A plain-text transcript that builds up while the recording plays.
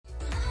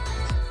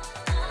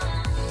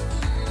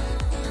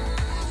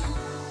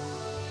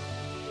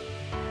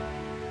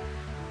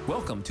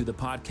Welcome to the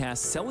podcast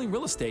Selling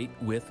Real Estate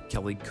with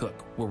Kelly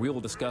Cook, where we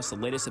will discuss the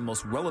latest and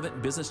most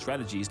relevant business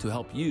strategies to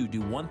help you do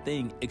one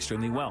thing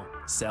extremely well: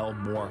 sell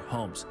more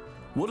homes.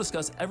 We'll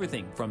discuss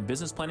everything from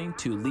business planning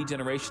to lead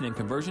generation and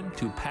conversion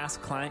to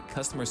past client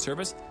customer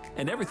service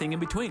and everything in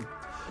between.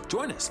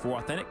 Join us for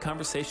authentic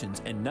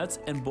conversations and nuts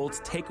and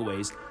bolts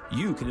takeaways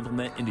you can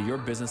implement into your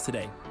business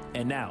today.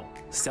 And now,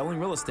 Selling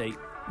Real Estate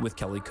with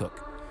Kelly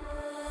Cook.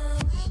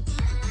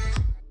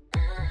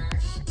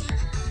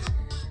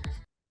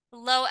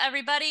 Hello,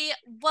 everybody.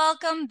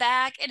 Welcome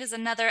back. It is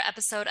another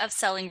episode of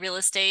Selling Real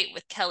Estate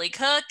with Kelly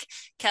Cook.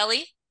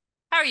 Kelly,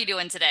 how are you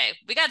doing today?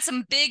 We got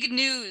some big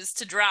news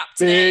to drop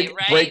today,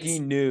 right?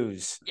 Breaking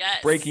news.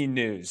 Yes. Breaking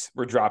news.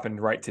 We're dropping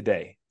right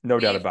today. No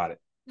doubt about it.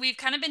 We've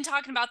kind of been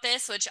talking about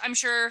this, which I'm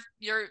sure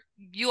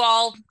you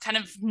all kind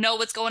of know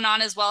what's going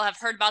on as well, have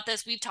heard about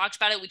this. We've talked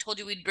about it. We told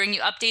you we'd bring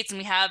you updates, and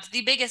we have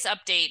the biggest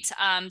update.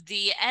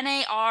 The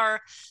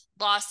NAR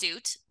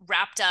lawsuit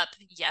wrapped up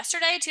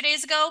yesterday, 2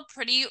 days ago,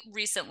 pretty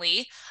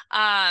recently.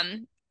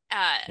 Time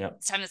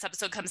this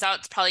episode comes out,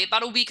 it's probably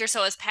about a week or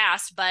so has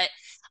passed, but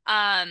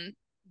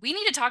we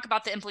need to talk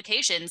about the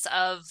implications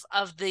of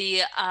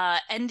the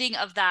ending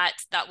of that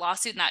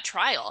lawsuit and that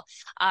trial,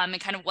 and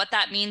kind of what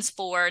that means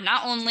for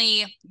not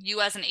only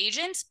you as an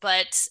agent,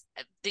 but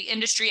the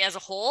industry as a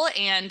whole,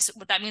 and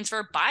what that means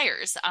for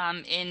buyers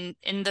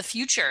in the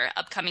future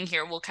upcoming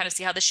here. We'll kind of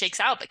see how this shakes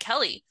out. But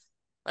Kelly,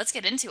 let's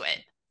get into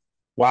it.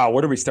 Wow,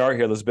 where do we start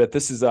here, Elizabeth?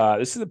 This is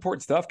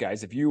important stuff,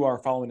 guys. If you are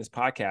following this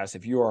podcast,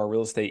 if you are a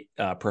real estate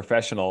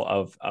professional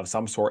of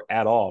some sort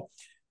at all,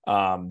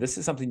 this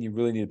is something you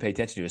really need to pay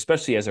attention to,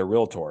 especially as a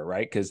realtor,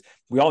 right? Because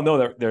we all know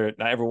that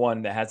not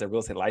everyone that has a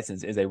real estate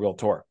license is a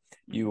realtor.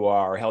 You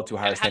are held to a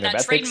higher standard of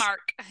ethics. Trademark,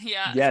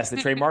 yeah. Yes, the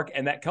trademark,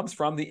 and that comes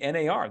from the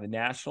NAR, the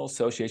National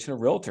Association of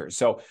Realtors.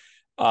 So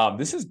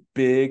this is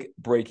big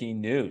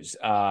breaking news.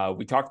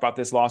 We talked about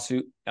this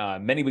lawsuit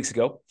many weeks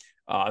ago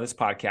on this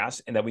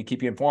podcast, and that we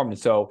keep you informed. And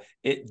so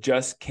it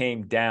just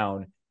came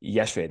down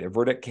yesterday. The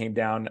verdict came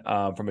down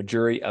from a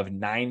jury of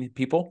 9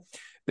 people.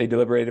 They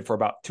deliberated for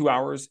about 2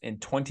 hours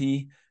and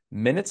 20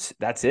 minutes.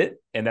 That's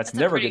it. And that's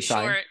never a good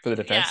sign for the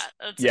defense.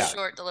 Yeah, that's a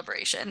short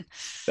deliberation.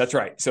 That's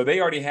right. So they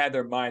already had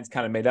their minds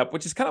kind of made up,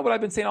 which is kind of what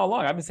I've been saying all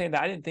along. I've been saying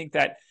that I didn't think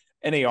that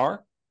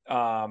NAR,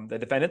 the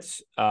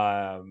defendants,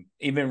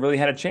 even really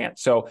had a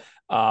chance. So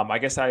I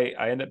guess I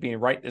ended up being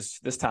right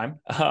this time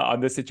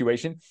on this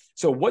situation.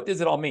 So what does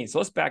it all mean? So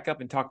let's back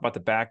up and talk about the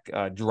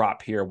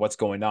backdrop here, what's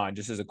going on,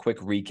 just as a quick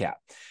recap.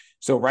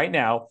 So right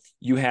now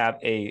you have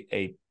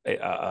a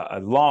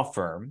law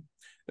firm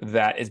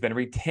that has been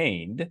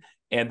retained,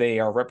 and they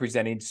are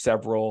representing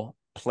several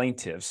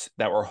plaintiffs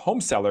that were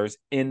home sellers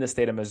in the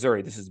state of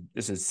Missouri. This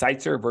is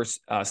Seitzer versus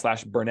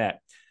 /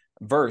 Burnett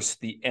versus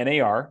the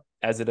NAR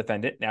as a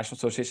defendant. National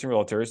Association of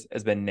Realtors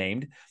has been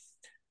named.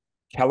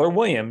 Keller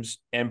Williams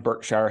and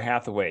Berkshire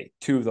Hathaway,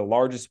 2 of the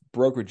largest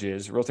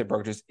brokerages, real estate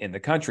brokerages in the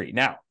country.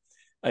 Now,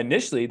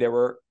 initially there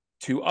were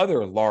 2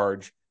 other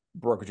large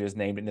brokerages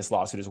named in this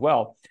lawsuit as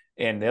well.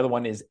 And the other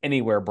one is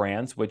Anywhere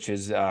Brands, which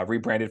is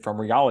rebranded from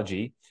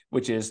Realogy,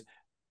 which is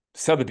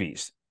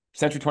Sotheby's,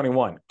 Century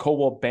 21,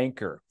 Coldwell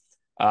Banker,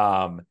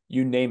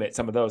 you name it.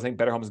 Some of those, I think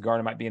Better Homes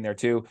Garner might be in there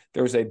too.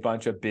 There's a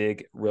bunch of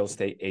big real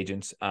estate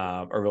agents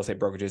or real estate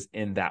brokerages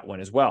in that one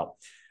as well.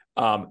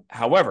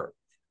 However,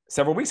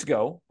 several weeks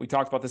ago, we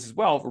talked about this as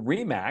well.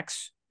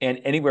 RE/MAX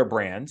and Anywhere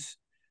Brands,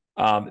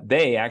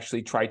 they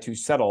actually tried to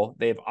settle.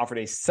 They've offered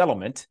a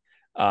settlement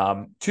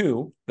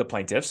to the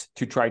plaintiffs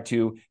to try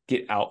to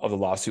get out of the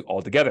lawsuit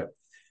altogether.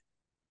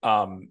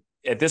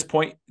 At this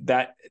point,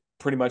 that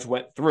pretty much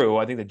went through.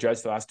 I think the judge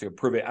still has to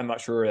approve it. I'm not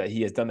sure that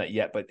he has done that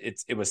yet, but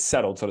it was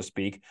settled, so to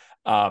speak.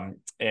 And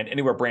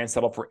Anywhere Brands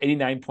settled for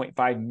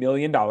 $89.5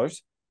 million,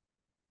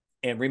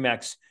 and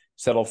RE/MAX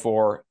settled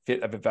for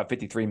about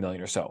 $53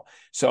 million or so.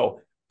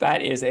 So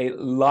that is a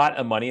lot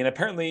of money. And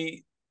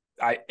apparently,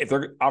 if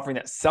they're offering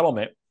that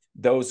settlement,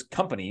 those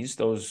companies,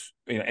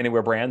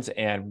 Anywhere Brands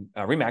and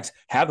RE/MAX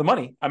have the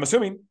money. I'm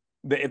assuming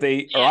that if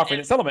they are offering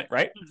a settlement,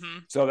 right? Mm-hmm.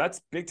 So that's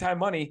big time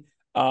money,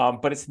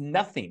 but it's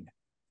nothing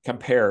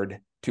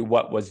compared to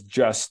what was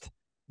just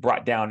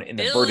brought down in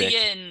the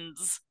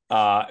Billions.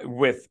 Verdict.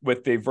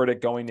 With the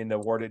verdict going in the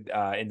awarded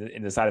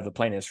in the side of the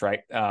plaintiffs,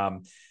 right?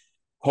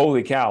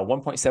 Holy cow!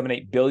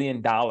 $1.78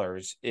 billion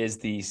is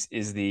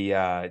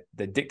the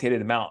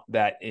dictated amount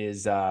that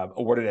is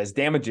awarded as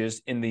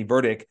damages in the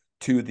verdict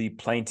to the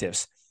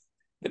plaintiffs.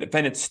 The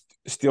defendants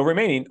still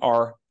remaining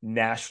are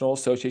National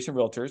Association of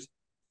Realtors,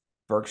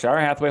 Berkshire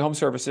Hathaway Home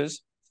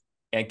Services,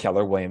 and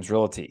Keller Williams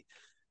Realty.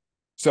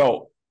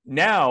 So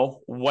now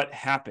what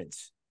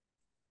happens?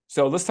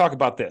 So let's talk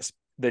about this.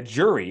 The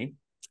jury,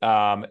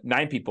 9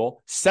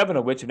 people, 7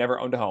 of which have never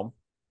owned a home.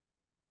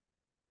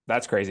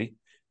 That's crazy.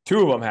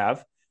 2 of them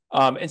have.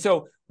 And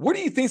so what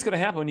do you think is going to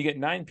happen when you get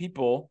 9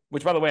 people,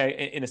 which, by the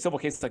way, in a civil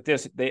case like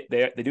this,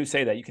 they do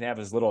say that you can have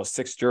as little as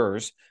 6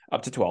 jurors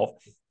up to 12,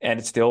 and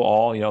it's still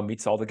all,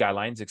 meets all the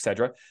guidelines, et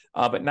cetera.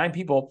 But 9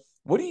 people,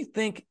 what do you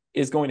think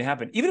is going to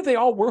happen? Even if they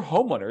all were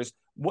homeowners,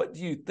 what do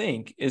you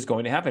think is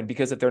going to happen?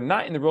 Because if they're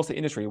not in the real estate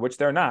industry, which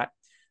they're not,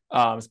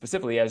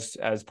 specifically as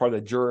part of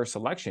the juror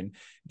selection,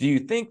 do you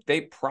think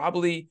they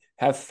probably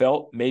have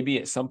felt maybe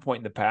at some point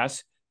in the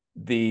past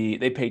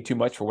they paid too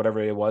much for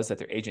whatever it was that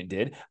their agent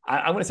did?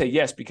 I'm going to say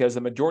yes, because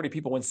the majority of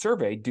people when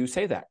surveyed do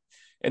say that.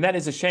 And that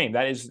is a shame.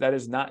 That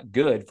is not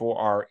good for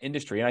our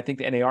industry. And I think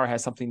the NAR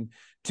has something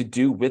to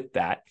do with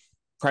that,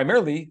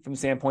 primarily from the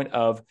standpoint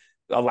of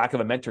a lack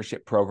of a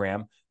mentorship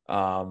program,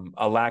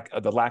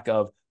 the lack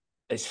of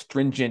a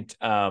stringent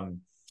and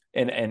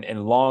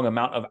long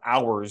amount of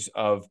hours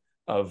of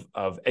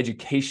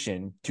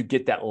education to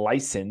get that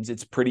license.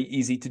 It's pretty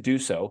easy to do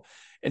so.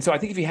 And so I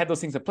think if you had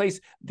those things in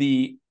place,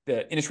 the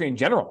industry in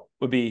general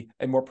would be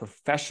a more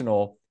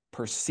professional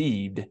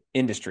perceived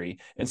industry.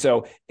 And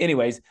so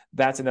anyways,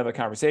 that's another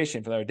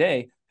conversation for another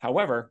day.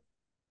 However,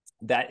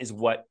 that is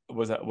what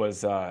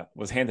was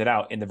handed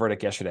out in the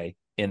verdict yesterday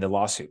in the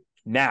lawsuit.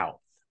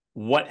 Now,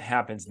 what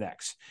happens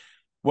next?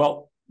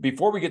 Well,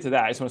 before we get to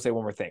that, I just want to say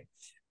one more thing.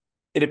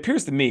 It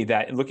appears to me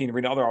that in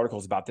reading other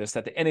articles about this,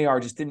 that the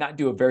NAR just did not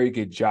do a very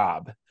good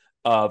job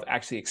of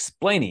actually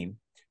explaining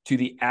to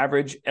the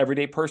average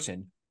everyday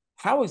person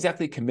how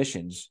exactly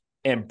commissions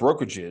and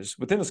brokerages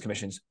within those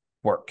commissions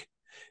work.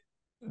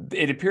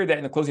 It appeared that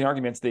in the closing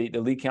arguments, the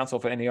lead counsel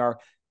for NAR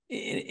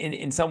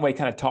in some way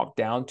kind of talked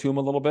down to him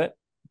a little bit,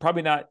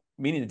 probably not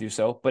meaning to do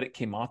so, but it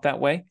came off that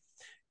way.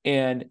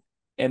 And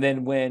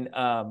then when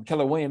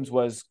Keller Williams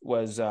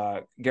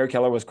Gary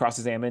Keller was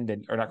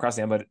cross-examined or not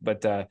cross-examined,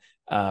 but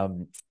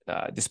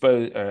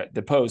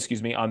deposed,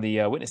 on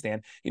the witness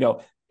stand,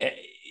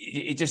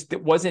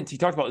 it wasn't. He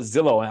talked about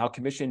Zillow and how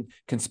commission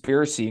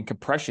conspiracy and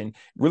compression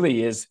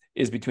really is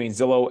between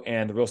Zillow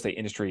and the real estate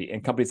industry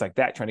and companies like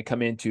that trying to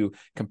come in to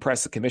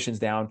compress the commissions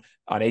down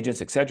on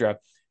agents, etc.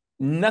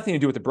 Nothing to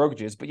do with the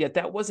brokerages, but yet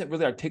that wasn't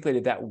really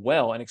articulated that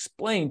well and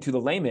explained to the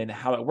layman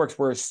how it works.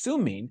 We're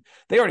assuming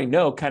they already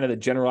know kind of the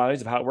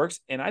generalities of how it works,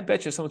 and I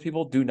bet you some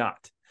people do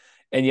not.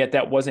 And yet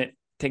that wasn't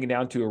taken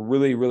down to a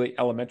really, really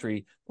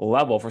elementary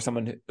level for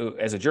someone who,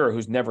 as a juror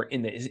who's never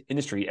in the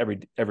industry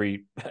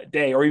every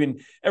day or even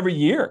every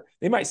year.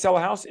 They might sell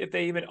a house if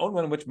they even own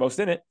one, which most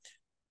in it,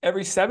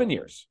 every 7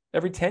 years,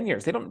 every 10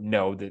 years. They don't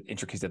know the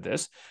intricacies of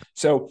this.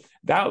 So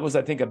that was,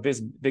 I think, a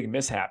big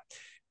mishap.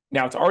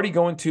 Now it's already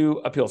going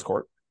to appeals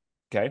court,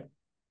 okay?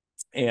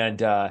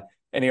 And NAR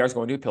is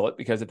going to appeal it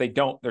because if they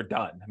don't, they're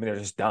done. I mean, they're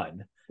just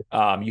done.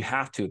 You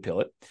have to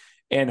appeal it.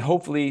 And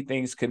hopefully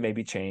things could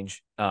maybe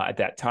change at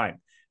that time.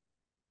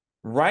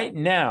 Right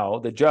now,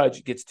 the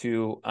judge gets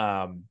to,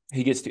 and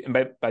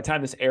by the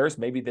time this airs,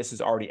 maybe this is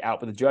already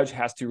out, but the judge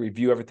has to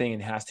review everything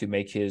and has to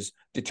make his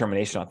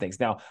determination on things.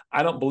 Now,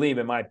 I don't believe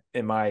in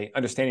my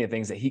understanding of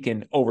things that he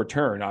can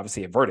overturn,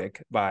 obviously, a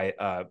verdict by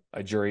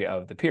a jury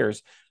of the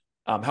peers.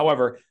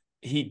 However,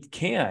 he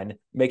can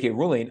make a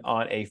ruling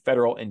on a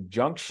federal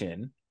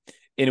injunction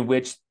in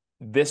which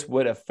this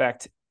would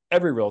affect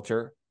every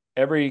realtor,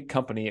 every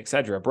company, et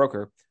cetera,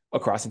 broker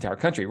across the entire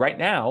country. Right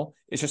now,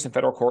 it's just in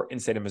federal court in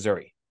the state of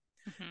Missouri.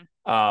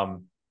 Mm-hmm.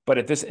 But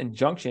if this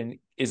injunction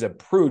is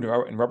approved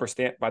and rubber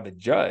stamped by the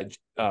judge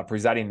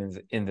presiding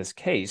in this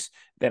case,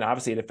 then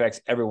obviously it affects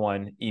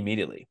everyone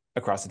immediately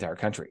across the entire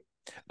country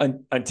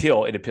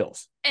until it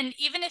appeals. And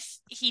even if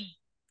he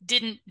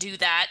didn't do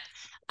that,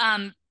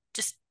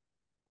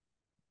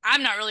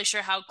 I'm not really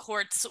sure how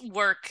courts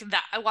work.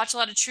 That I watch a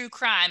lot of true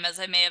crime, as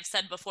I may have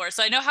said before,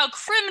 so I know how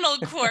criminal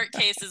court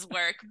cases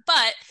work.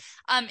 But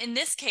in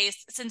this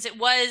case, since it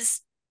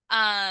was,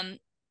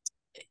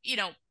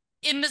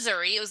 in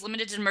Missouri, it was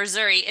limited to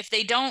Missouri. If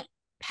they don't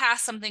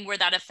pass something where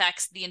that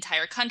affects the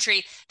entire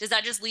country, does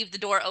that just leave the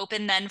door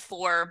open then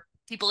for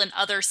people in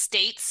other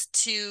states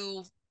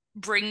to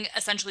bring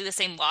essentially the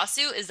same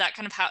lawsuit? Is that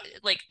kind of how,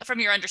 like, from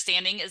your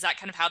understanding, is that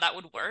kind of how that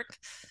would work?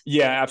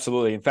 Yeah,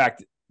 absolutely. In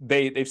fact,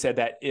 they've said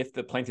that if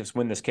the plaintiffs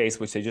win this case,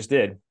 which they just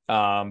did,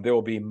 there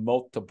will be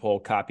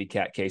multiple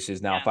copycat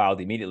cases now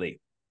filed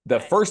immediately. The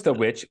first of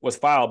which was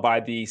filed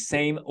by the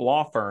same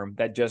law firm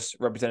that just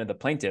represented the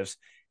plaintiffs.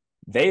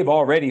 They've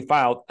already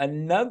filed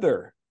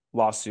another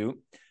lawsuit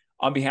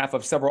on behalf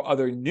of several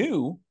other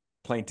new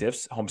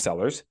plaintiffs, home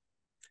sellers.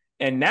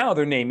 And now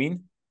they're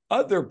naming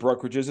other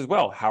brokerages as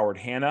well, Howard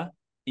Hanna,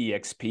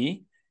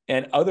 EXP,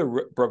 and other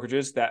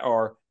brokerages that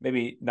are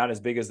maybe not as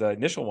big as the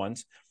initial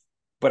ones,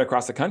 but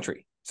across the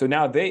country. So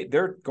now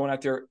they're going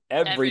after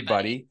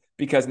everybody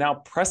because now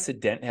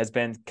precedent has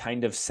been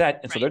kind of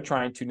set. And so they're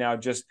trying to now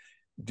just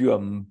do a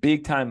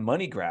big time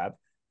money grab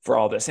for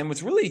all this. And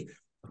what's really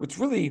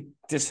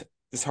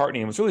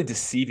disheartening and what's really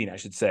deceiving, I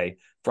should say,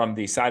 from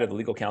the side of the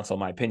legal counsel, in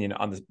my opinion,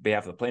 on the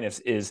behalf of the plaintiffs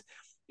is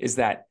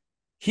that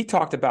he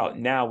talked about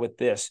now with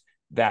this,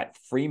 that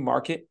free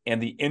market and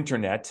the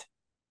internet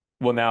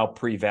will now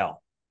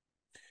prevail.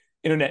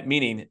 Internet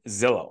meaning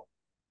Zillow.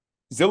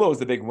 Zillow is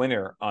the big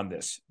winner on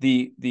this.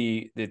 The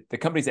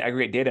companies that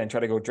aggregate data and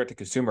try to go direct to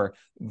consumer,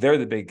 they're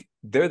the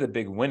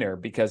big winner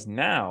because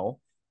now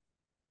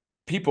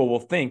people will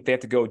think they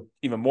have to go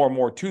even more and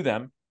more to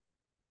them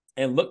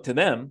and look to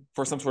them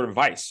for some sort of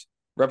advice,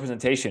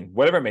 representation,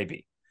 whatever it may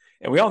be.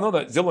 And we all know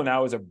that Zillow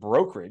now is a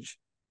brokerage.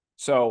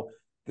 So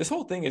this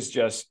whole thing is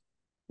just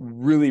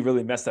really,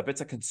 really messed up.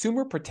 It's a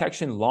consumer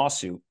protection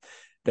lawsuit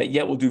that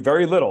yet will do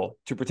very little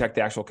to protect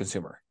the actual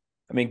consumer.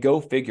 I mean,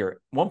 go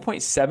figure.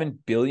 $1.7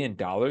 billion.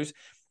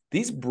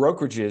 These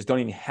brokerages don't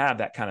even have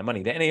that kind of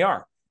money. The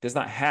NAR does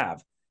not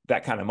have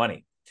that kind of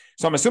money.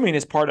 So I'm assuming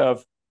as part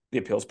of the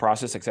appeals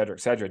process, et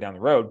cetera, down the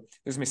road,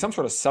 there's going to be some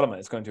sort of settlement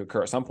that's going to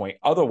occur at some point.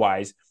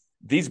 Otherwise,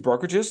 these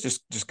brokerages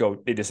just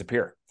go, they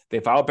disappear. They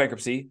file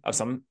bankruptcy of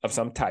some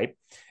type.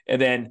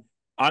 And then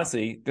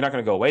honestly, they're not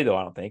going to go away though,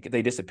 I don't think.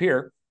 They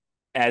disappear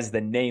as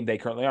the name they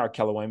currently are,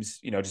 Keller Williams,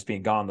 just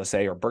being gone, let's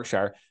say, or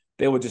Berkshire,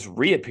 they will just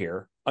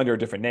reappear under a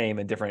different name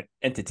and different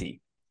entity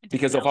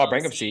because they'll file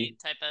bankruptcy.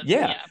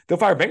 They'll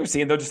file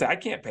bankruptcy and they'll just say, I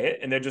can't pay it.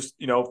 And they'll just,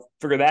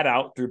 figure that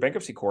out through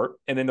bankruptcy court.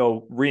 And then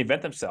they'll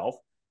reinvent themselves.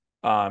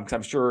 Because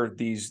I'm sure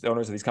the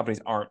owners of these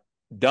companies aren't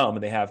dumb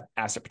and they have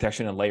asset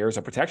protection and layers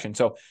of protection.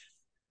 So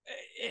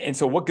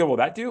what good will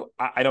that do?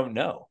 I don't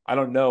know. I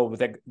don't know what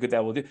that good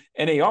that will do.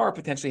 NAR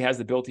potentially has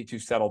the ability to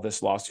settle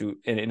this lawsuit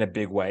in a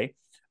big way.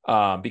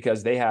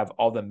 Because they have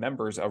all the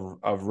members of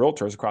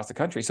realtors across the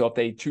country. So if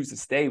they choose to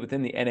stay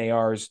within the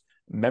NAR's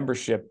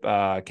membership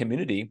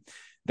community,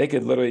 they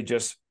could literally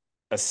just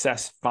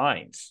assess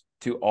fines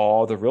to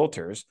all the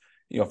realtors,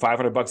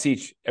 $500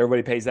 each.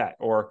 Everybody pays that.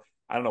 Or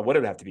I don't know what it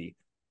would have to be,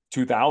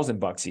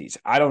 $2,000 each.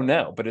 I don't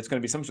know, but it's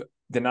going to be some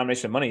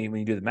denomination of money when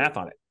you do the math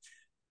on it.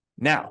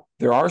 Now,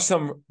 there are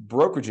some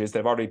brokerages that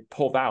have already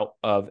pulled out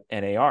of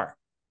NAR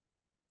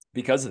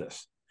because of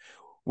this.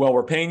 Well,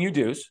 we're paying you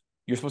dues.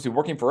 You're supposed to be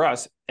working for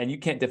us and you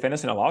can't defend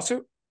us in a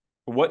lawsuit.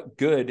 What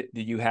good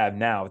do you have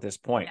now at this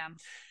point? Yeah.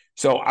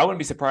 So I wouldn't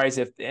be surprised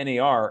if the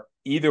NAR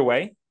either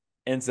way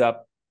ends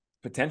up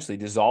potentially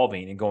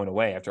dissolving and going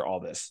away after all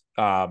this.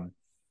 And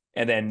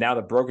then now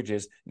the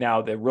brokerages,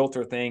 now the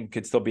realtor thing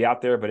could still be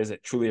out there, but is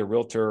it truly a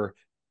realtor,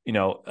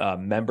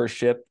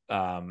 membership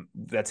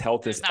that's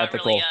held as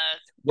ethical? Really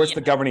what's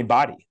the governing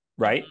body,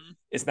 right? Mm-hmm.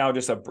 It's now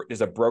just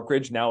does a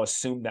brokerage now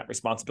assume that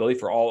responsibility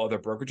for all other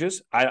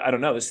brokerages? I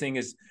don't know. This thing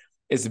is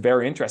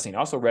very interesting. I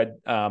also read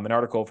an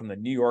article from the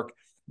New York, I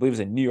believe it was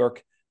a New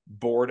York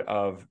Board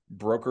of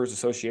Brokers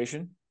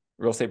Association,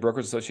 Real Estate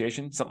Brokers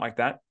Association, something like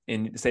that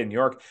in the state of New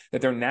York,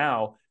 that they're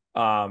now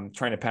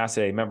trying to pass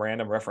a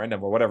memorandum,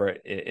 referendum, or whatever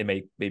it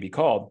may be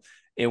called,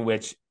 in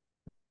which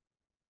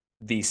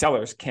the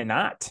sellers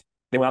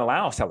they won't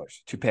allow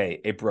sellers to pay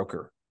a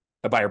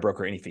buyer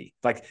broker any fee.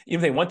 Like even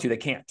if they want to, they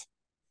can't.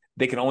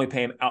 They can only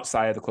pay them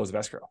outside of the close of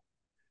escrow.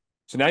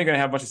 So now you're going to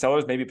have a bunch of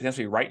sellers maybe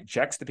potentially write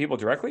checks to people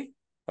directly.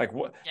 Like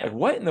what? Yeah. Like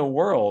what in the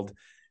world?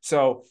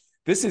 So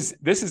this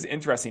is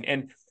interesting.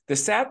 And the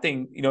sad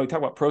thing, we talk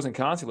about pros and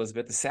cons,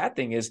 Elizabeth. The sad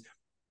thing is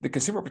the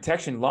consumer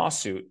protection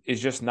lawsuit is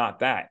just not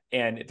that.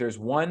 And if there's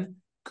one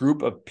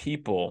group of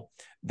people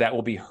that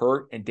will be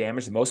hurt and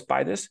damaged the most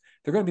by this,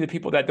 they're going to be the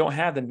people that don't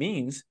have the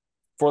means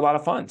for a lot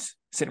of funds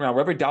sitting around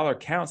where every dollar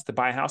counts to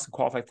buy a house and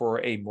qualify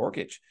for a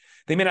mortgage.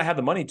 They may not have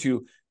the money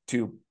to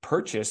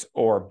purchase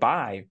or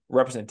buy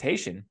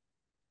representation.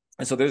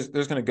 And so there's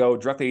going to go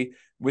directly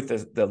with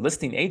the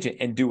listing agent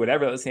and do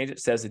whatever the listing agent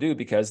says to do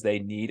because they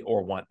need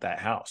or want that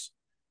house.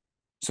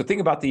 So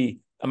think about the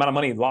amount of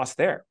money lost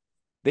there.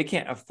 They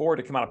can't afford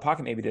to come out of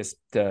pocket maybe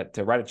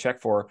to write a check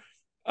for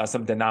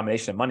some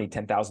denomination of money,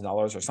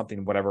 $10,000 or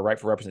something, whatever, right,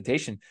 for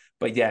representation.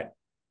 But yet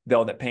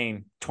they'll end up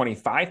paying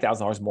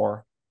 $25,000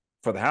 more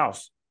for the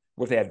house.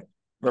 What if they had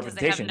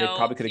representation? They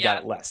probably could have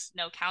got it less.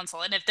 No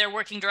counsel. And if they're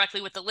working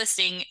directly with the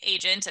listing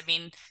agent, I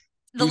mean,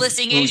 the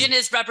listing agent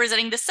is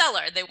representing the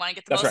seller. They want to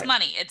get the most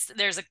money.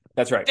 There's a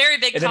very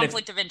big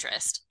conflict of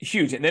interest.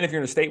 Huge. And then if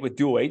you're in a state with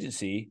dual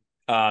agency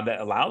that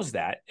allows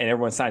that and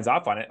everyone signs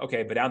off on it,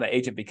 okay, but now the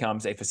agent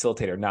becomes a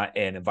facilitator, not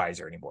an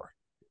advisor anymore.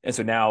 And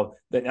so now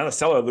the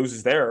seller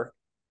loses their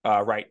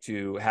right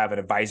to have an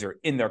advisor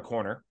in their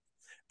corner,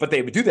 but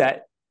they would do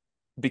that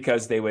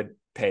because they would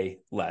pay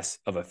less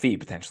of a fee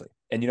potentially.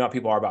 And you know how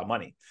people are about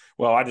money.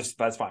 Well,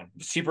 that's fine.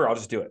 It's cheaper. I'll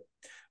just do it.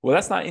 Well,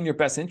 that's not in your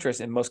best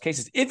interest in most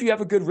cases. If you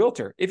have a good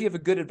realtor, if you have a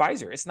good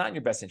advisor, it's not in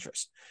your best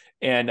interest.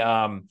 And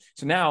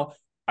so now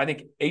I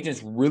think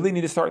agents really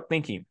need to start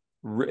thinking,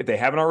 if they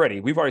haven't already.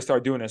 We've already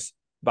started doing this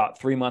about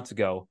 3 months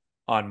ago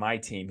on my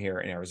team here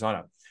in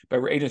Arizona.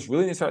 But agents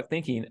really need to start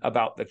thinking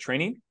about the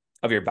training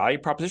of your value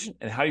proposition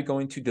and how you're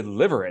going to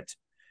deliver it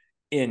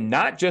in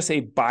not just a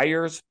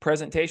buyer's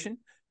presentation,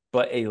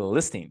 but a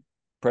listing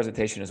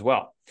presentation as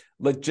well.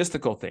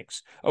 Logistical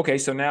things. Okay,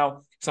 so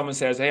now someone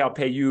says, hey, I'll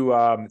pay you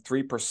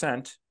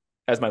 3%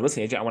 as my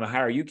listing agent. I want to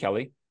hire you,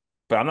 Kelly,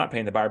 but I'm not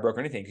paying the buyer broker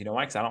anything. You know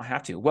why? Because I don't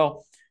have to.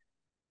 Well,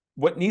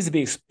 what needs to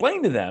be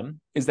explained to them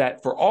is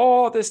that for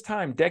all this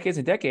time, decades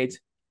and decades,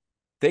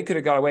 they could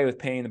have got away with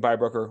paying the buyer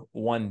broker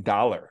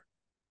 $1.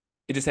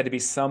 It just had to be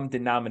some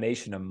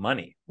denomination of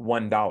money,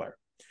 $1.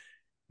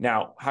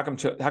 Now, how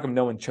come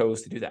no one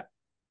chose to do that?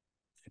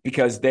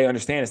 Because they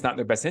understand it's not in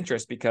their best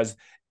interest, because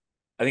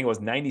I think it was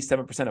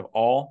 97% of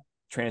all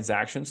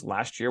transactions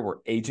last year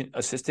were agent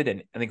assisted.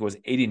 And I think it was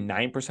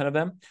 89% of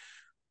them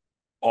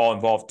all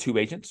involved two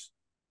agents,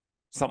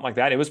 something like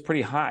that. It was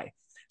pretty high.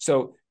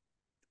 So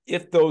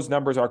if those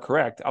numbers are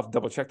correct, I'll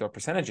double check the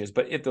percentages,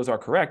 but if those are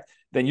correct,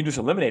 then you just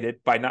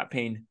eliminated by not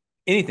paying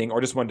anything or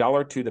just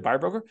 $1 to the buyer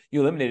broker,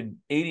 you eliminated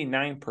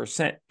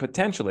 89%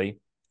 potentially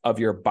of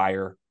your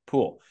buyer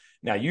pool.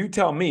 Now you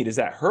tell me, does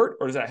that hurt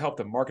or does that help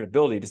the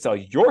marketability to sell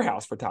your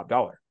house for top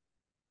dollar?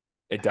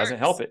 It doesn't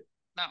help it.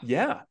 No.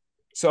 Yeah.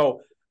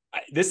 So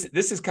this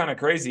is kind of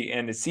crazy.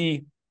 And to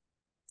see,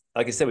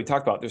 like I said, we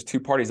talked about there's two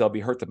parties that'll be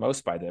hurt the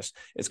most by this.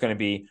 It's going to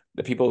be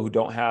the people who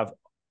don't have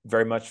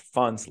very much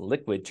funds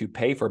liquid to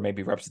pay for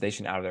maybe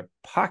representation out of their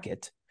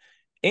pocket,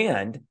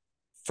 and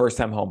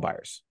first-time home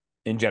buyers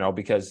in general,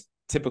 because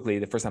typically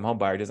the first-time home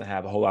buyer doesn't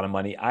have a whole lot of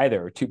money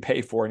either to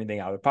pay for anything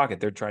out of their pocket.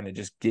 They're trying to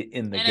just get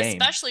in the and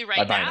game. Especially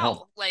right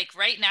now, like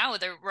right now,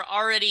 we're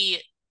already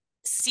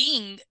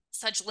seeing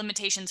such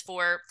limitations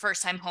for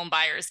first-time home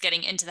buyers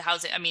getting into the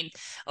housing. I mean,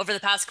 over the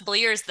past couple of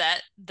years,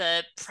 that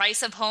the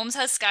price of homes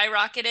has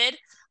skyrocketed.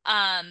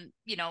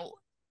 You know,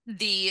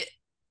 the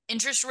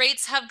interest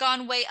rates have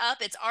gone way up.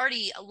 It's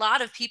already a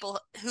lot of people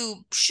who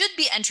should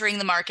be entering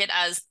the market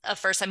as a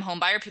first-time home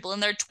buyer, people in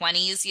their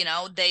 20s, you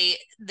know,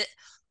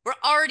 we're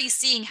already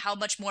seeing how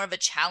much more of a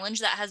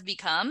challenge that has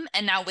become.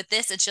 And now with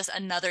this, it's just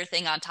another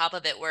thing on top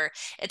of it, where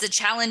it's a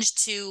challenge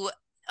to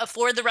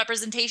afford the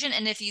representation.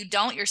 And if you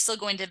don't, you're still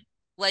going to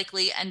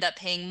likely end up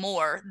paying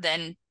more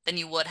than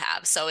you would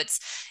have. So it's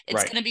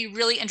right. Going to be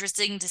really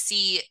interesting to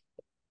see,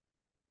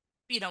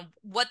 you know,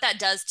 what that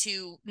does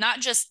to not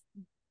just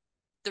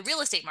the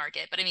real estate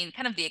market, but I mean,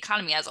 kind of the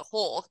economy as a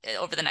whole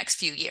over the next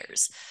few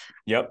years.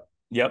 Yep.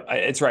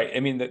 It's right. I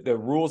mean, the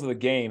rules of the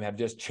game have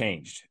just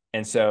changed.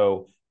 And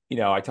so, you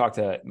know, I talked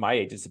to my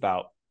agents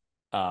about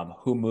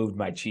Who Moved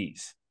My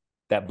Cheese,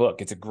 that book.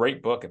 It's a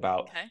great book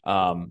about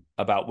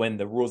when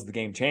the rules of the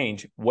game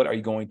change, what are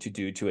you going to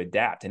do to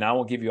adapt? And I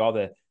won't give you all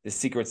the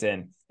secrets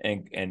and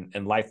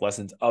life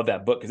lessons of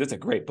that book, because it's a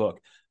great book.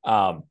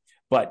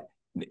 But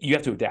you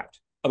have to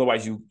adapt.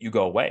 Otherwise you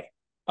go away.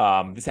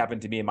 This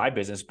happened to me in my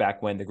business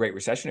back when the Great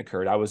Recession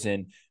occurred. I was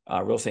in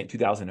real estate in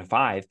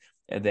 2005,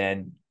 and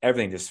then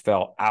everything just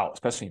fell out,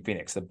 especially in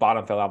Phoenix. The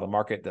bottom fell out of the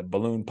market. The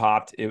balloon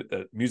popped.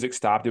 The music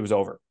stopped. It was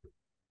over.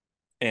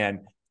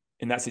 And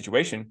in that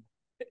situation,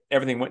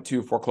 everything went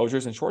to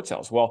foreclosures and short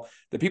sales. Well,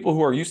 the people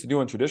who are used to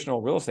doing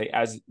traditional real estate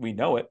as we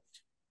know it,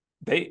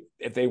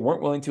 if they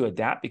weren't willing to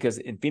adapt, because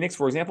in Phoenix,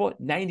 for example,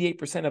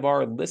 98% of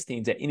our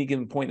listings at any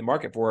given point in the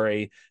market for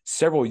a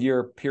several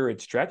year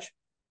period stretch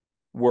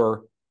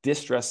were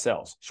distressed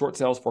sales, short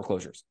sales,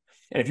 foreclosures.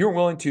 And if you're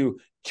willing to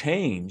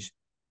change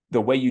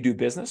the way you do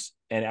business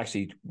and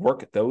actually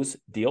work those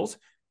deals,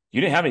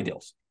 you didn't have any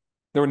deals.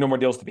 There were no more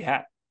deals to be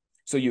had.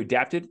 So you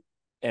adapted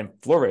and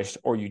flourished,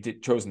 or you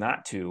chose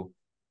not to,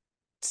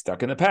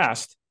 stuck in the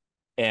past,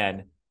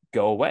 and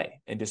go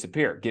away and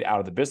disappear, get out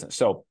of the business.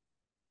 So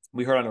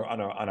we heard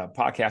on a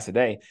podcast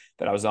today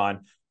that I was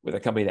on with a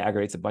company that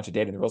aggregates a bunch of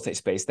data in the real estate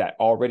space, that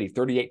already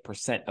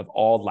 38% of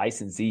all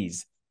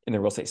licensees in the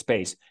real estate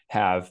space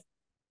have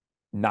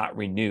not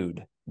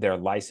renewed their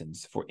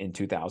license in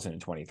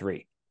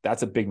 2023.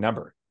 That's a big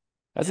number.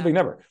 That's a big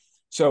number.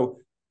 So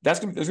there's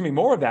going to be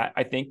more of that,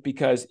 I think,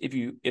 because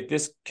if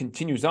this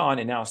continues on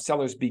and now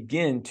sellers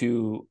begin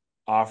to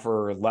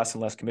offer less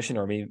and less commission,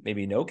 or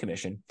maybe no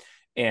commission,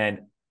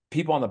 and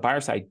people on the buyer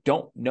side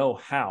don't know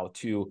how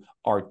to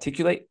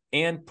articulate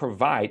and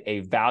provide a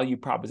value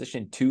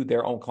proposition to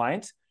their own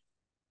clients,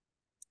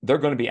 they're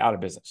going to be out of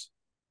business.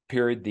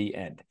 Period. The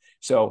end.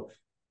 So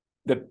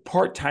the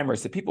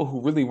part-timers, the people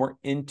who really weren't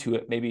into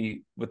it,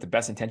 maybe with the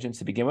best intentions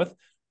to begin with,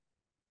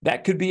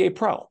 that could be a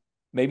pro.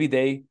 Maybe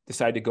they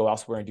decide to go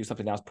elsewhere and do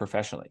something else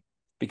professionally,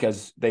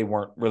 because they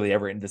weren't really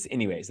ever in this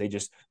anyways. They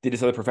just did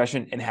this other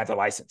profession and had the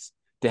license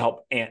to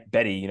help Aunt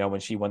Betty, you know,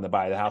 when she won the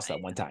buy of the house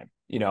that one time,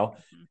 you know,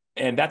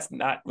 and that's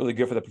not really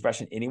good for the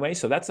profession anyway.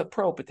 So that's a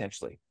pro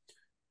potentially.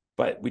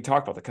 But we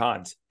talked about the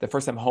cons. The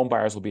first-time home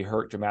buyers will be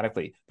hurt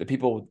dramatically. The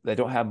people that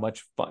don't have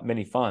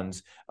many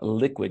funds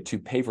liquid to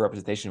pay for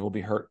representation will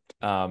be hurt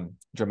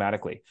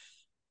dramatically.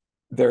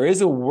 There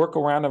is a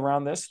workaround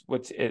around this,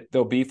 which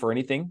there'll be for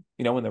anything.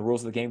 You know, when the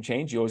rules of the game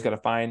change, you always got to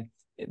find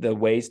the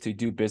ways to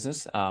do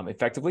business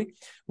effectively.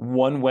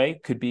 One way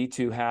could be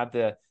to have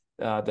the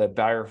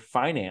buyer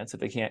finance, if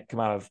they can't come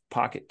out of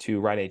pocket to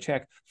write a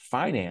check,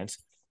 finance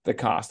the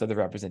cost of the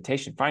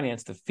representation,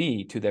 finance the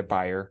fee to their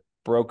buyer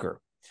broker.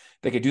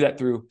 They could do that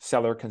through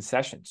seller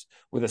concessions,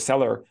 where the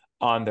seller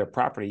on their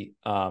property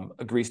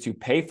agrees to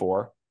pay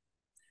for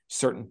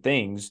certain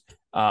things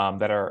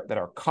that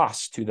are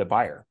costs to the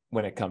buyer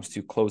when it comes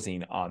to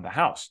closing on the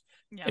house.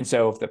 Yeah. And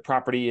so if the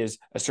property is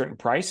a certain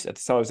price that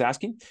the seller is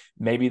asking,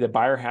 maybe the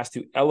buyer has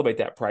to elevate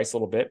that price a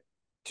little bit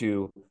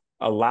to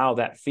allow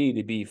that fee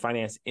to be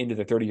financed into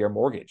the 30-year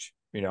mortgage,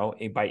 you know,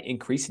 by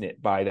increasing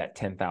it by that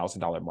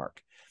 $10,000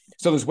 mark.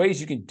 So there's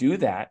ways you can do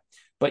that,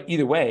 but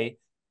either way,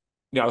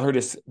 you know, I heard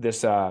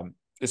this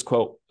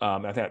quote.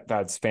 I thought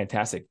that's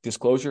fantastic.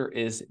 Disclosure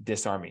is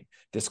disarming.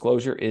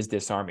 Disclosure is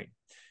disarming.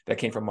 That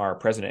came from our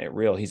president at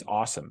Real. He's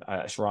awesome.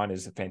 Sharon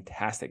is a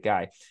fantastic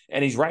guy,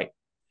 and he's right.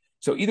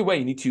 So either way,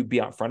 you need to be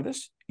out in front of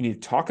this. You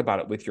need to talk about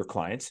it with your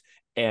clients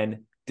and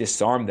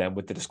disarm them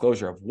with the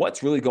disclosure of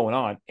what's really going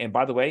on. And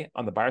by the way,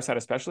 on the buyer side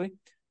especially,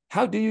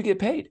 how do you get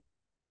paid?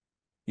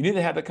 You need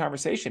to have that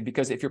conversation,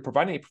 because if you're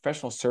providing a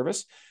professional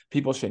service,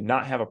 people should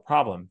not have a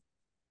problem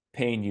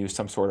paying you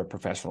some sort of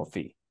professional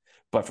fee.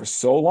 But for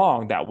so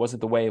long, that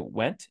wasn't the way it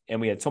went. And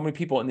we had so many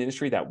people in the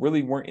industry that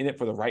really weren't in it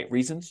for the right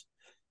reasons,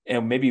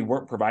 and maybe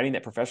weren't providing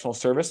that professional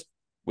service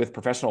with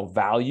professional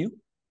value.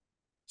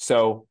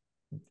 So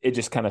it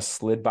just kind of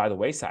slid by the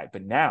wayside.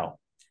 But now,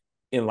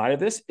 in light of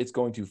this, it's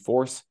going to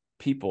force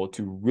people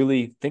to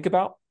really think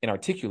about and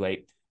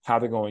articulate how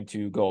they're going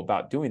to go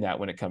about doing that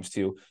when it comes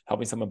to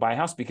helping someone buy a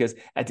house. Because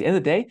at the end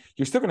of the day,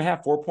 you're still going to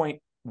have 4.1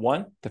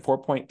 to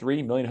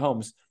 4.3 million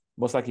homes,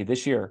 most likely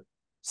this year,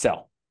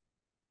 sell,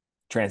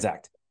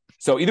 transact.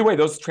 So either way,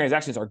 those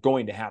transactions are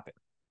going to happen.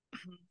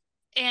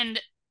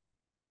 And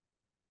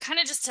kind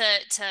of just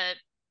to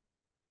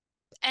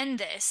end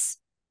this,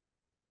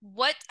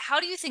 how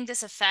do you think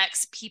this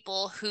affects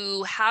people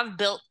who have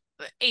built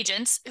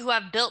agents who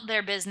have built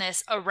their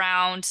business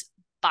around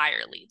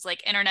buyer leads,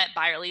 like internet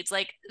buyer leads,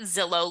 like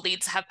Zillow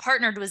leads, have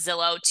partnered with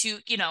Zillow to,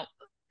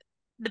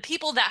 the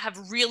people that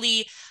have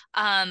really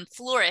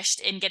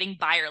flourished in getting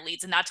buyer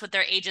leads, and that's what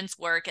their agents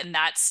work, and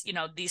that's,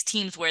 these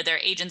teams where their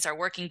agents are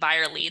working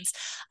buyer leads.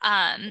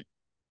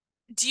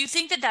 Do you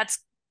think that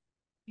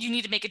you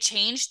need to make a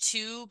change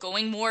to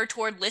going more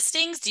toward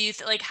listings? Do you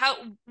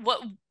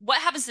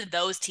what happens to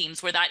those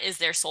teams where that is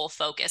their sole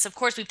focus? Of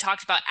course, we've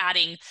talked about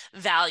adding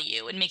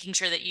value and making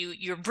sure that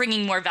you're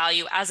bringing more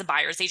value as a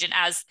buyer's agent,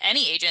 as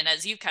any agent,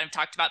 as you've kind of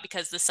talked about,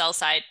 because the sell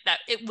side, that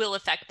it will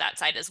affect that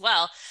side as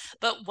well.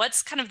 But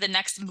what's kind of the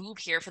next move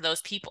here for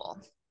those people,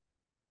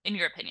 in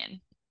your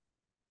opinion?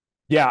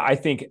 Yeah, I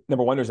think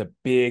number one, there's a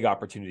big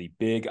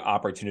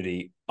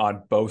opportunity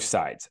on both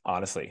sides,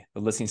 honestly,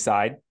 the listing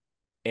side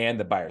and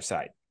the buyer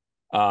side.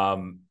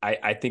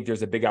 I think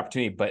there's a big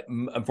opportunity, but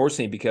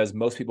unfortunately, because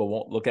most people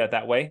won't look at it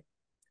that way,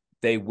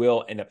 they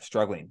will end up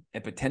struggling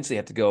and potentially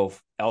have to go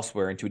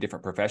elsewhere into a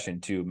different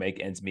profession to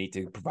make ends meet,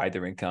 to provide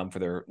their income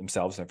for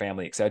themselves, their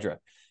family, et cetera.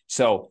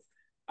 So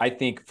I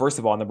think, first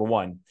of all, number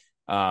one,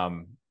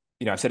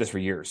 I've said this for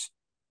years.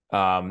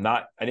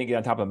 I didn't get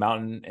on top of a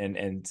mountain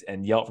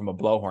and yell from a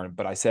blowhorn,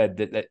 but I said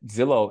that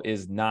Zillow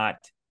is not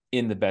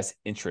in the best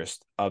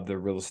interest of the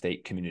real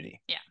estate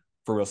community. Yeah.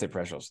 For real estate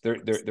professionals, they're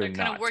kind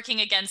not. of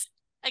working against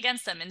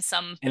them in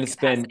some and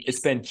it's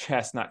been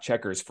chess, not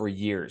checkers, for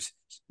years.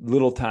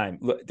 Little time.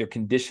 Look, they're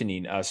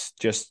conditioning us,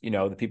 just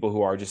the people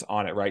who are just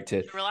on it, right?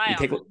 To rely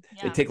on them.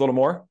 They take a little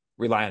more,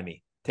 rely on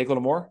me. Take a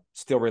little more,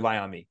 still rely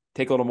on me.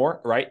 Take a little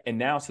more, right? And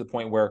now it's to the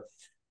point where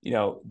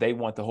they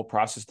want the whole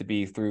process to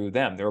be through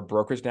them. They're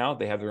brokers now.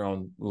 They have their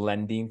own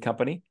lending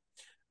company,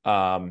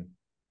 and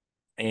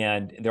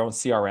their own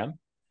CRM,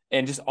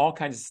 and just all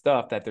kinds of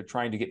stuff that they're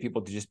trying to get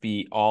people to just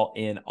be all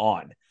in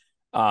on.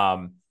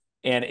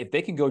 And if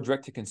they can go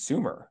direct to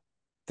consumer,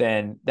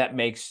 then that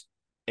makes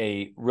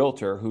a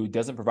realtor who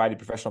doesn't provide a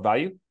professional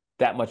value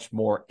that much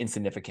more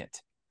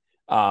insignificant.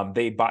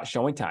 They bought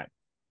Showing Time.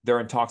 They're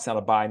in talks now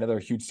to buy another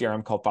huge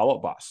CRM called Follow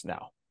Up Boss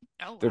now.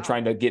 Oh, wow. They're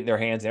trying to get in their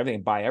hands and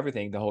everything, buy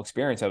everything, the whole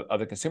experience of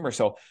the consumer.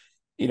 So,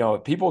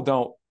 if people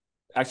don't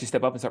actually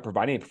step up and start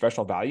providing a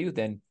professional value,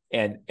 then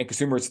and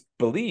consumers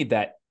believe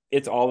that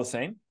it's all the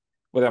same,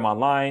 whether I'm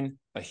online,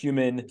 a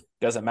human,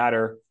 doesn't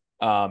matter,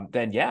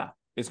 then yeah,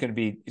 it's going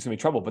to be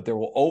trouble. But there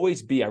will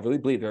always be, I really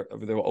believe there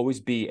will always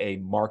be a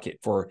market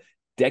for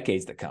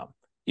decades to come,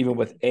 even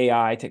with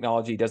AI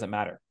technology, doesn't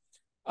matter,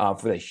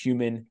 for the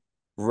human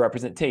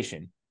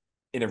representation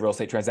in a real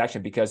estate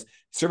transaction, because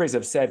surveys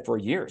have said for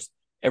years,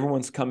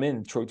 everyone's come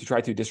in to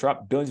try to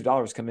disrupt. Billions of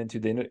dollars come into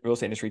the real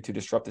estate industry to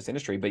disrupt this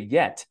industry, but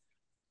yet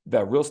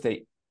the real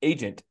estate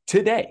agent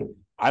today,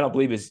 I don't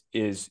believe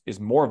is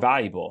more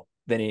valuable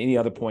than at any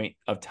other point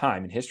of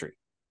time in history.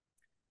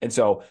 And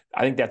so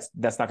I think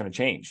that's not going to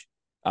change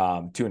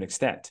to an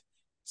extent.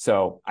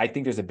 So I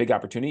think there's a big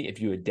opportunity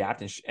if you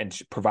adapt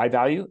and provide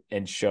value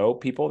and show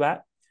people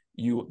that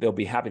they'll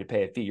be happy to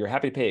pay a fee. You're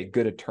happy to pay a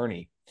good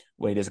attorney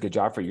when he does a good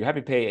job for you. You're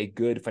happy to pay a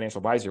good financial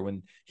advisor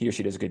when he or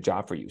she does a good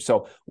job for you.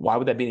 So why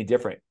would that be any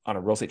different on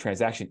a real estate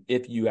transaction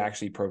if you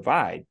actually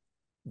provide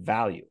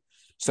value?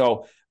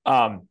 So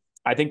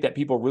I think that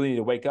people really need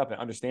to wake up and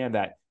understand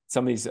that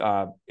some of these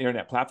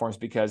internet platforms,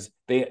 because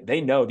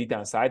they know deep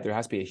down inside there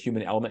has to be a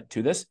human element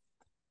to this.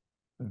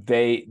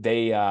 They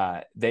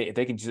if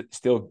they can just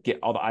still get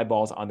all the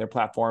eyeballs on their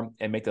platform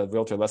and make the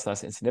realtor less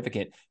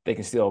insignificant, they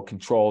can still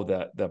control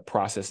the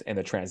process and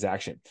the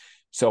transaction.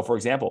 So, for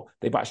example,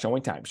 they bought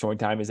Showing Time. Showing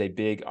Time is a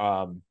big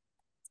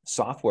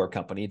software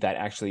company that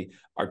actually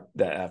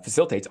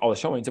facilitates all the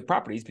showings of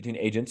properties between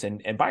agents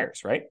and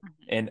buyers, right?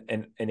 And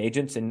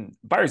agents and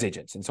buyers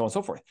agents and so on and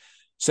so forth.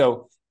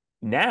 So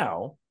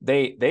now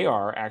they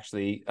are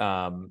actually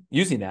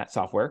using that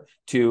software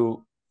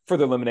to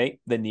further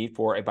eliminate the need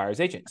for a buyer's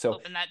agent. So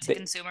open that to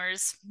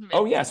consumers.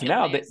 Oh yeah. So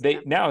now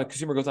now a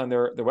consumer goes on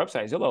their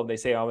website, Zillow, and they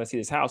say, "Oh, I want to see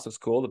this house. Looks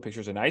cool. The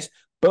pictures are nice."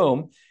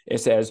 Boom. It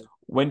says,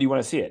 "When do you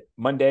want to see it?"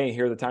 Monday,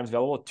 here are the times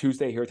available.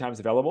 Tuesday, here are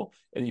times available.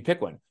 And you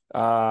pick one,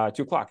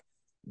 2:00.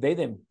 They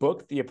then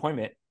book the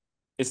appointment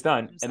It's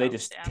done. And they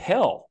themselves. just Yeah.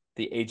 tell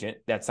the agent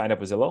that signed up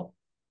with Zillow,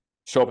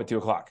 show up at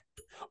 2:00.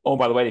 Oh,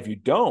 by the way, if you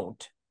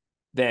don't,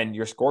 then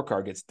your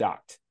scorecard gets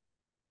docked.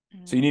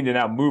 So you need to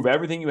now move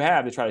everything you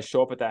have to try to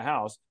show up at that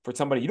house for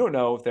somebody you don't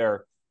know if they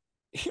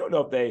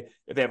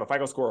have a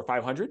FICO score of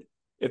 500,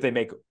 if they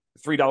make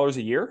 $3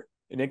 a year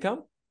in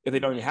income, if they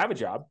don't even have a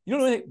job. You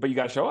don't know anything, but you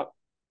got to show up.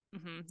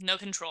 No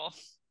control.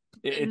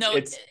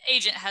 It's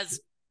agent has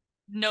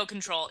no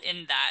control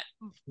in that.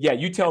 Yeah,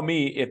 you tell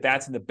me if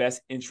that's in the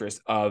best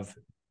interest of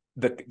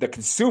the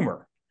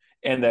consumer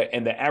and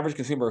the average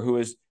consumer who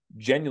is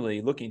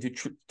genuinely looking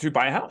to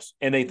buy a house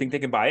and they think they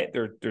can buy it.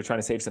 They're trying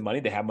to save some money.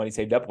 They have money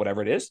saved up,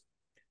 whatever it is.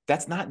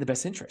 That's not in the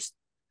best interest.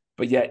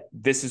 But yet,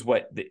 this is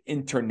what the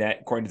internet,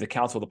 according to the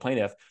counsel of the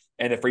plaintiff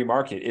and the free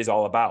market, is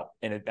all about.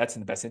 And that's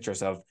in the best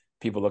interest of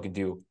people looking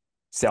to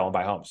sell and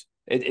buy homes.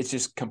 It's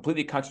just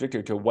completely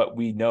contradictory to what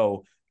we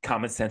know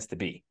common sense to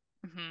be.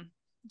 Mm-hmm.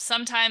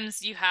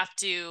 Sometimes you have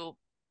to,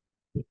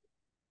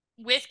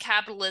 with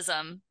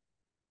capitalism,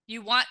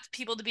 you want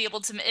people to be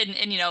able to, in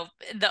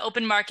the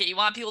open market, you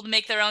want people to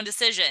make their own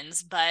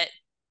decisions. But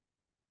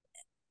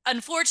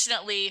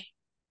unfortunately,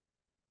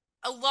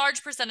 a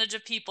large percentage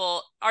of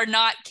people are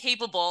not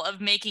capable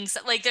of making,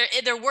 like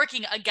they're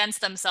working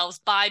against themselves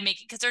by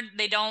making, because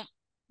they don't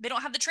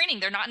have the training.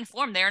 They're not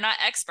informed. They're not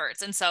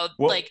experts. And so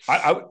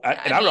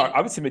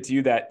I would submit to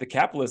you that the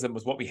capitalism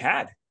was what we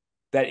had,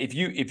 that if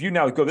you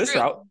now go this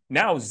route,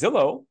 now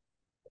Zillow,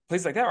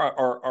 places like that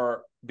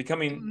are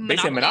becoming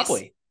basically a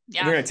monopoly.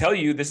 Yeah. And they're going to tell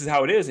you this is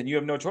how it is and you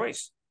have no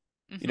choice.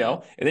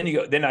 And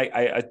then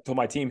I told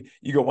my team,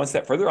 you go one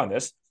step further on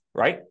this,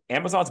 right?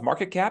 Amazon's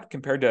market cap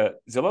compared to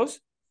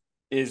Zillow's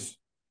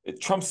it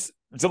trumps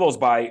Zillow's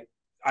by,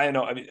 I don't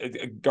know,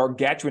 a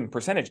gargantuan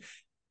percentage.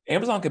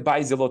 Amazon could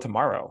buy Zillow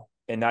tomorrow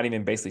and not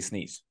even basically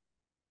sneeze.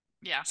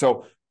 Yeah.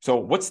 So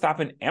what's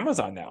stopping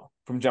Amazon now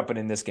from jumping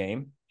in this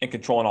game and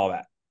controlling all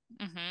that?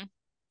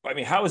 I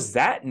mean, how is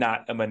that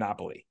not a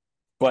monopoly?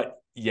 But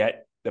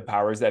yet the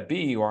powers that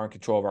be who are in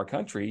control of our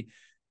country,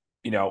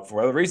 for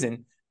whatever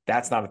reason,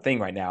 that's not a thing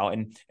right now.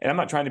 And I'm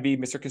not trying to be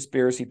Mr.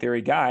 Conspiracy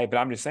Theory guy, but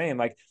I'm just saying,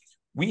 like,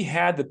 we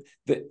had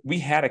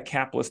a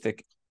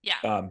capitalistic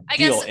I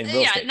deal guess, in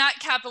real estate. Not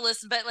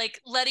capitalist, but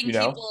like letting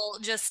people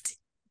just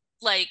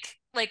like,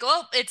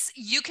 oh, it's,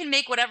 you can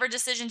make whatever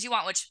decisions you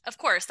want, which of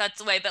course that's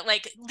the way, but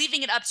like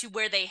leaving it up to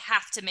where they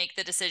have to make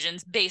the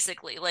decisions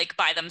basically like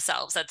by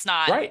themselves. That's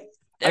not right.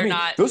 I mean,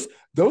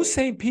 those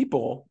same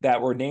people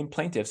that were named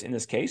plaintiffs in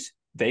this case,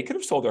 they could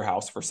have sold their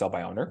house for sell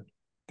by owner.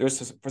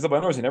 There's for sell by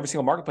owners in every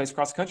single marketplace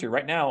across the country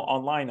right now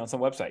online on some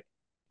website.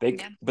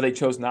 But they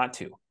chose not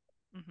to.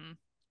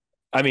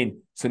 I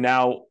mean, so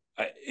now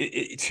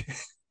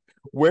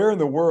where in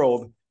the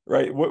world,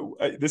 right?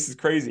 This is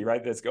crazy,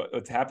 right?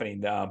 What's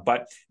happening.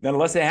 But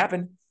nonetheless, it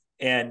happened,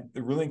 and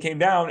the ruling came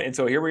down, and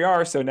so here we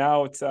are. So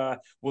now it's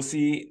we'll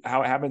see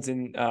how it happens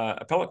in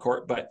appellate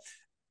court, but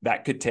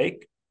that could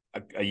take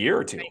a year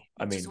or two. Right.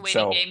 I mean, just a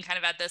waiting game kind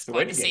of at this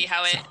point to see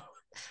how it ends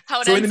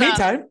in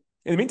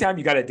the meantime,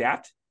 you got to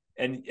adapt,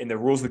 and the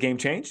rules of the game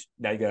change.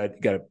 Now you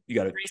got to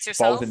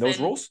fall within those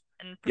rules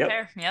and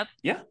prepare. Yep.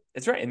 Yeah,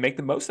 that's right, and make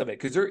the most of it,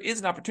 because there is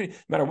an opportunity.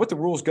 No matter what the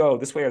rules go,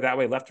 this way or that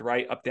way, left to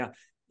right, up down,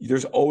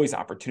 there's always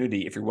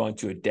opportunity if you're willing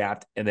to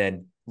adapt and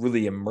then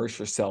really immerse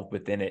yourself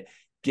within it.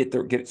 Get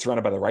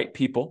surrounded by the right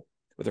people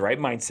with the right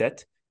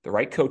mindset, the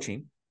right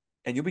coaching,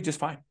 and you'll be just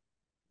fine.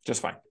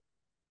 Just fine.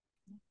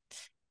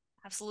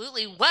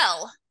 Absolutely.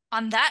 Well,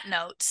 on that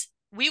note,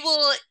 we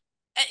will,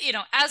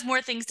 as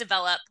more things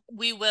develop,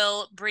 we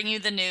will bring you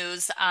the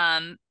news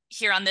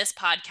here on this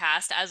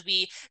podcast as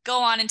we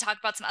go on and talk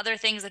about some other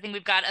things. I think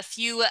we've got a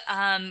few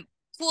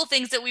cool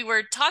things that we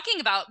were talking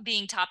about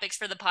being topics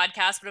for the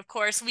podcast, but of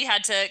course we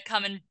had to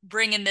come and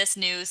bring in this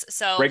news.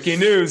 So breaking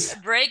news.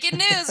 We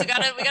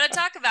gotta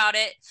talk about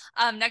it.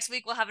 Next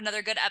week we'll have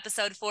another good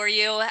episode for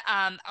you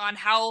on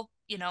how,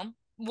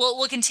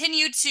 we'll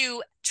continue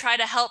to try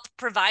to help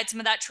provide some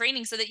of that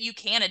training so that you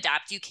can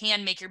adapt, you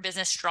can make your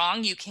business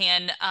strong, you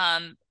can,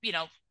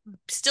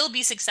 still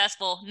be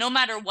successful no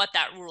matter what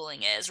that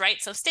ruling is,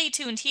 right? So stay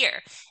tuned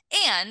here.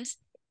 And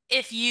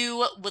if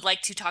you would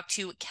like to talk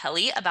to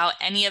Kelly about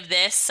any of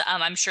this,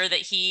 I'm sure that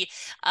he,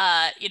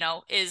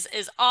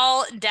 is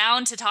all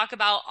down to talk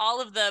about all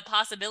of the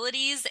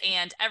possibilities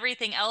and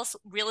everything else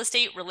real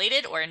estate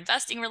related or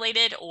investing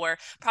related or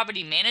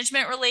property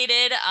management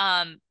related,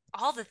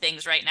 all the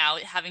things right now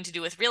having to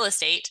do with real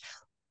estate.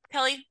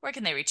 Kelly, where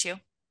can they reach you?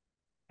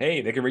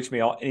 Hey, they can reach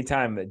me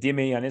anytime. DM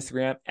me on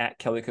Instagram at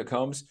Kelly Cook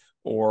Homes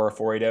or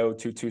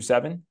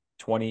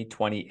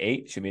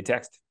 480-227-2028. Shoot me a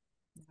text.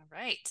 All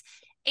right.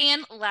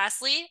 And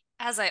lastly,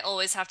 As I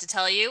always have to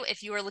tell you,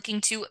 if you are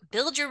looking to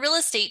build your real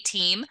estate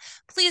team,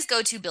 please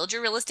go to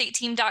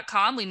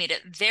buildyourrealestateteam.com. We made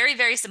it very,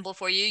 very simple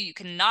for you. You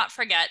cannot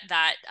forget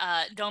that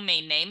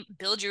domain name,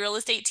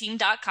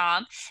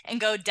 buildyourrealestateteam.com, and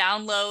go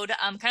download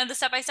kind of the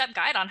step-by-step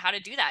guide on how to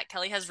do that.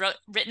 Kelly has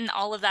written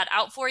all of that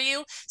out for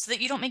you so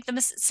that you don't make the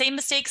same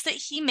mistakes that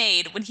he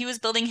made when he was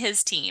building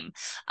his team.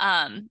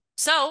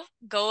 So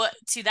go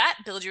to that,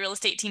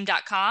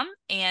 buildyourrealestateteam.com.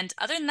 And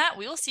other than that,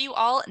 we will see you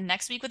all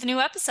next week with a new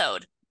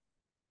episode.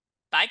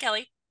 Bye,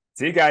 Kelly.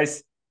 See you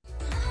guys.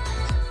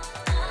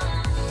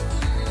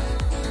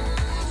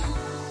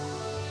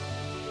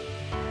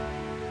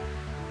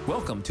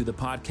 Welcome to the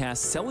podcast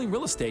Selling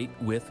Real Estate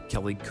with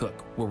Kelly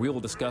Cook, where we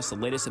will discuss the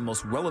latest and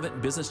most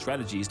relevant business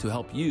strategies to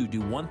help you do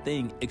one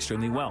thing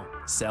extremely well: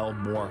 sell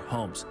more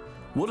homes.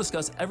 We'll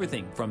discuss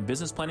everything from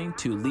business planning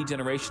to lead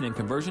generation and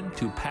conversion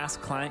to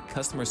past client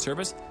customer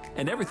service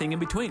and everything in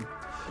between.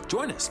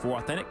 Join us for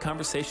authentic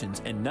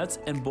conversations and nuts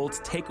and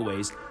bolts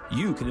takeaways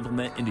you can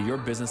implement into your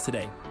business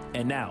today.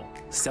 And now,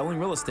 Selling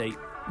Real Estate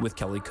with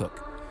Kelly Cook.